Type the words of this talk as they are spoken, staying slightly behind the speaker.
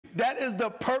That is the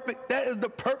perfect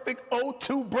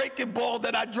 0-2 breaking ball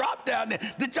that I dropped down there.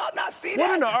 Did y'all not see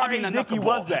that? What in the R.A. a Dickey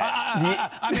was that?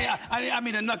 I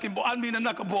mean a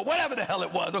knuckleball. Whatever the hell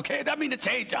it was, okay? I mean the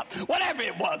changeup. Whatever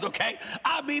it was, okay?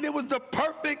 I mean, it was the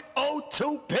perfect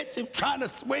 0-2 pitch and trying to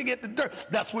swing at the dirt.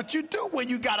 That's what you do when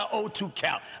you got an 0-2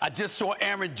 count. I just saw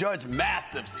Aaron Judge,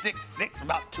 massive, 6'6",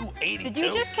 about 282. Did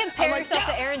you just compare yourself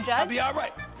to Aaron Judge? I'll be all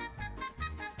right.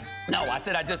 No, I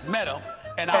said I just met him.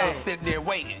 And I was sitting there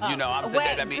waiting, you know. I'm sitting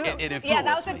there, I mean, it influenced me. Yeah,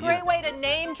 that was a great way to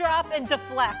name drop and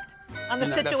deflect on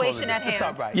the situation at hand. It's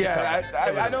all right. Yeah,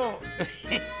 I don't,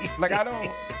 like, I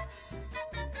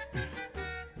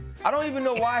don't even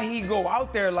know why he go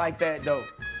out there like that, though.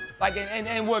 Like,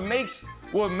 and what makes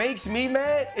me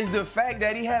mad is the fact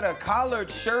that he had a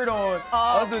collared shirt on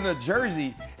other than a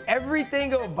jersey.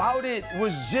 Everything about it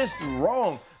was just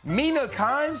wrong. Mina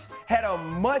Kimes had a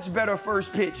much better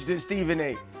first pitch than Stephen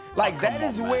A. Like, that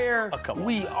is where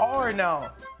we are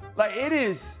now. Like, it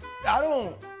is,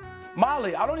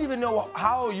 Molly, I don't even know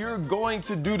how you're going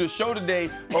to do the show today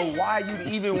or why you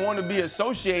even want to be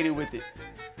associated with it.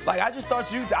 Like, I just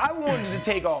thought I wanted to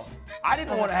take off. I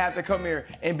didn't want to have to come here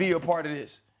and be a part of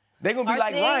this. They're going to be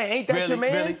like, Ryan, ain't that your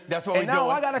man? Really? That's what we're doing. Now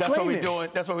I got to claim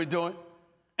it. That's what we're doing.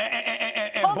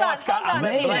 And hold Boss Scott, I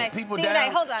let black Stephen people A,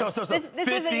 down. hold on. So this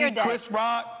 50, isn't your day. Chris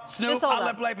Rock, Snoop, I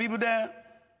let black people down.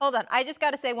 Hold on, I just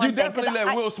got to say one thing. You definitely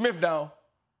let Will Smith down.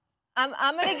 I'm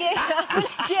gonna get.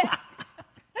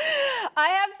 I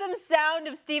have some sound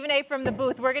of Stephen A. from the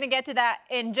booth. We're gonna get to that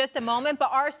in just a moment.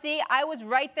 But RC, I was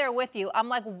right there with you. I'm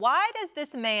like, why does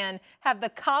this man have the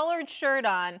collared shirt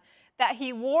on that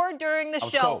he wore during the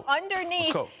show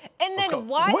underneath? And then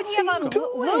why did he have on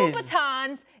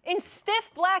Louboutins in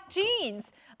stiff black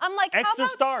jeans? I'm like, how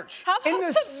about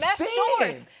some mesh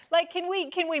shorts? Like, can we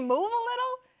move a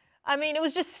little? I mean, it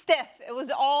was just stiff. It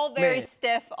was all very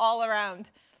stiff all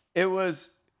around. It was,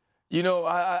 you know,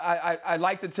 I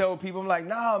like to tell people, I'm like,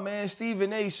 nah, man,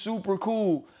 Stephen A. super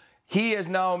cool. He has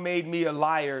now made me a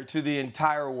liar to the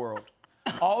entire world.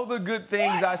 All the good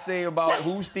things I say about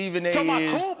who Stephen A. is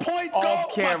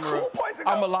off camera,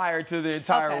 I'm a liar to the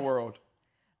entire world.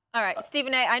 All right,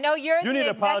 Stephen A., I know you're the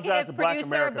executive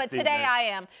producer, but today I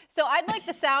am. So I'd like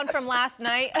the sound from last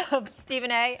night of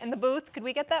Stephen A. in the booth. Could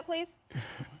we get that, please?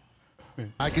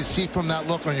 I could see from that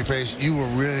look on your face, you were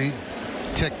really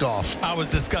ticked off. I was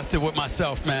disgusted with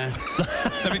myself, man.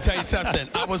 Let me tell you something.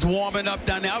 I was warming up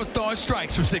down there. I was throwing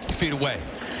strikes from 60 feet away.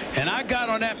 And I got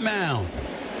on that mound,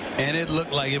 and it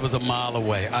looked like it was a mile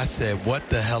away. I said, what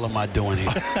the hell am I doing here?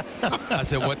 I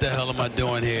said, what the hell am I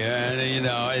doing here? And, you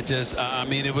know, it just, I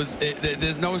mean,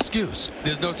 there's no excuse.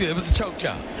 There's no excuse. It was a choke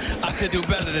job. I could do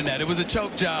better than that. It was a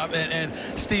choke job, and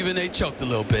Stephen A. choked a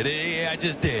little bit. I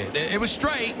just did. It was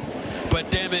straight, but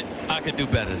damn it, I could do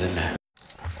better than that.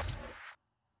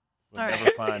 We'll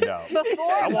never find out.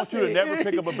 I want you to never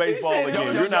pick up a baseball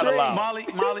again. You're not allowed.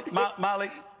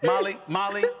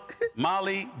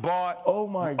 Molly, Bart, oh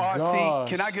my RC, gosh.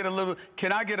 Can I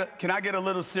get a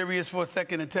little serious for a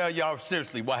second and tell y'all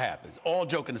seriously what happens? All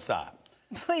joking aside.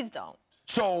 Please don't.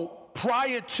 So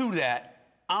prior to that,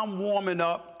 I'm warming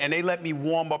up, and they let me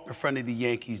warm up in front of the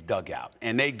Yankees dugout.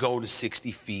 And they go to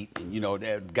 60 feet, and, you know,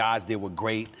 the guys, they were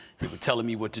great. They were telling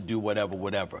me what to do,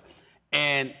 whatever.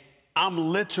 And I'm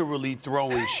literally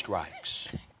throwing strikes.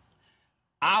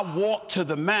 I walk to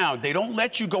the mound. They don't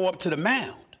let you go up to the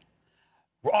mound.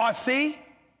 RC,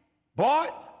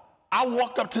 Bart, I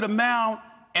walked up to the mound,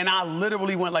 and I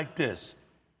literally went like this.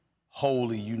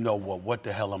 Holy, you know what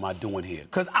the hell am I doing here?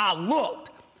 Because I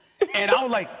looked, and I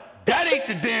was like, that ain't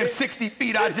the damn 60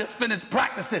 feet I just finished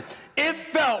practicing. It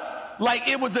felt like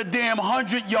it was a damn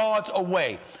 100 yards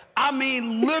away. I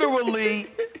mean, literally,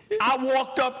 I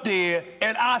walked up there,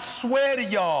 and I swear to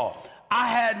y'all, I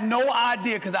had no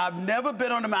idea, because I've never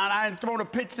been on the mound. I hadn't thrown a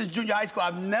pitch since junior high school.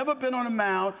 I've never been on the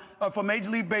mound for Major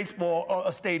League Baseball or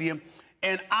a stadium.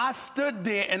 And I stood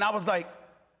there, and I was like,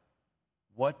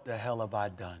 what the hell have I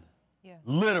done? Yeah.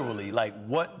 Literally, like,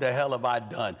 what the hell have I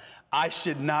done? I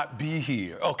should not be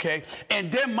here, okay?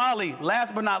 And then, Molly,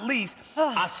 last but not least,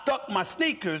 I stuck my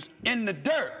sneakers in the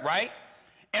dirt, right?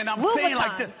 And I'm saying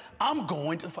like this, I'm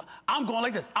going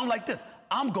like this, I'm like this,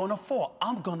 I'm gonna fall,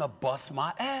 I'm gonna bust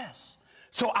my ass.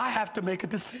 So I have to make a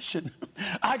decision.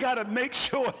 I gotta make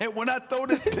sure that when I throw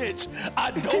this pitch,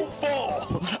 I don't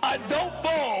fall. I don't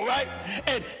fall, right?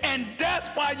 And that's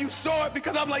why you saw it,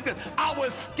 because I'm like this. I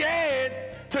was scared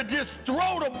to just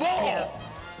throw the ball. Yeah.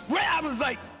 Where I was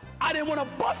like, I didn't want to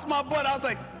bust my butt. I was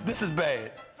like, this is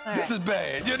bad. This is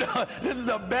bad. You know, this is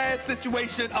a bad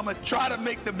situation. I'm gonna try to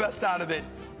make the best out of it.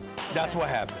 That's what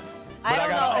happened. I don't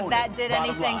know if that it. did Bottom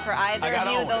anything line. for either I of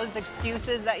gotta you. own it. Those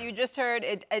excuses that you just heard,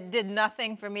 it did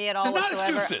nothing for me at all It's not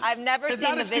whatsoever. excuses. I've never It's seen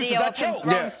not the excuses. video I of him choked.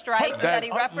 throwing Yeah. strikes that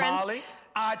he referenced. Molly,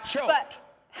 I choked. But-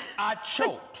 I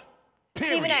choked.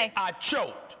 Period. Stephen A. I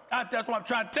choked. That's what I'm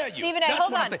trying to tell you. Stephen A., That's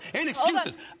hold what on. I'm saying. Ain't Hold on.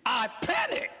 excuses. I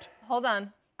panicked. Hold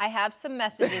on. I have some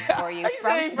messages for you He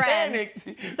from said friends.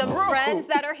 panicked. Some Bro. friends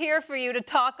that are here for you to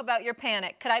talk about your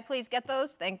panic. Could I please get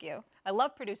those? Thank you. I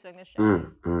love producing this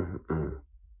show.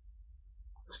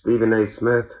 Stephen A.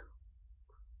 Smith,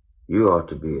 you ought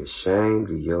to be ashamed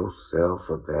of yourself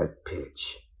for that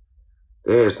pitch.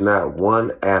 There's not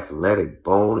one athletic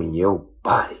bone in your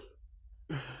body.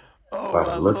 Oh, By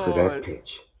the looks of that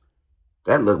pitch,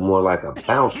 that looked more like a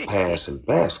bounce pass in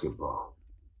basketball.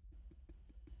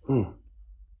 Oh,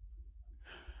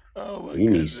 my You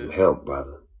need goodness. some help,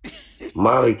 brother.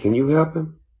 Molly, can you help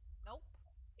him? Nope.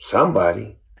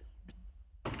 Somebody.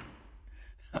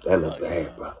 That looked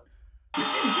bad, brother.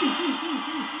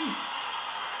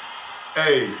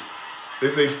 Hey, they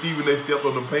say Stephen A. stepped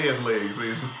on them pants legs.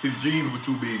 Say his jeans were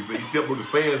too big, so he stepped on his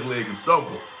pants leg and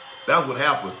stumbled. That's what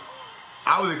happened.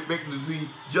 I was expecting to see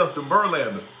Justin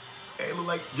Verlander. It looked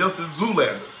like Justin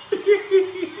Zoolander.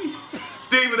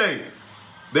 Stephen A.,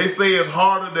 they say it's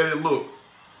harder than it looks.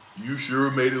 You sure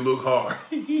made it look hard.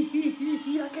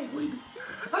 I can't wait.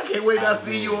 I can't wait to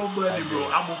see you on Monday, bro.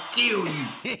 I'm going to kill you.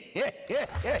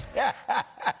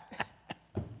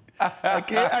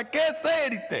 I can't say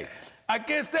anything. I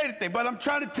can't say anything, but I'm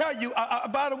trying to tell you.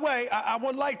 By the way, I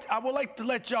would like to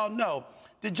let y'all know.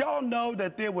 Did y'all know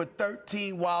that there were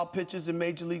 13 wild pitches in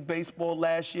Major League Baseball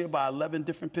last year by 11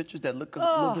 different pitchers that look a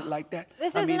little bit like that?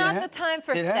 This is not the time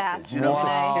for it stats. happens, you know what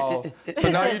I'm saying? So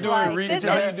now This you're is doing like, read. this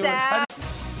now is you're doing. sad.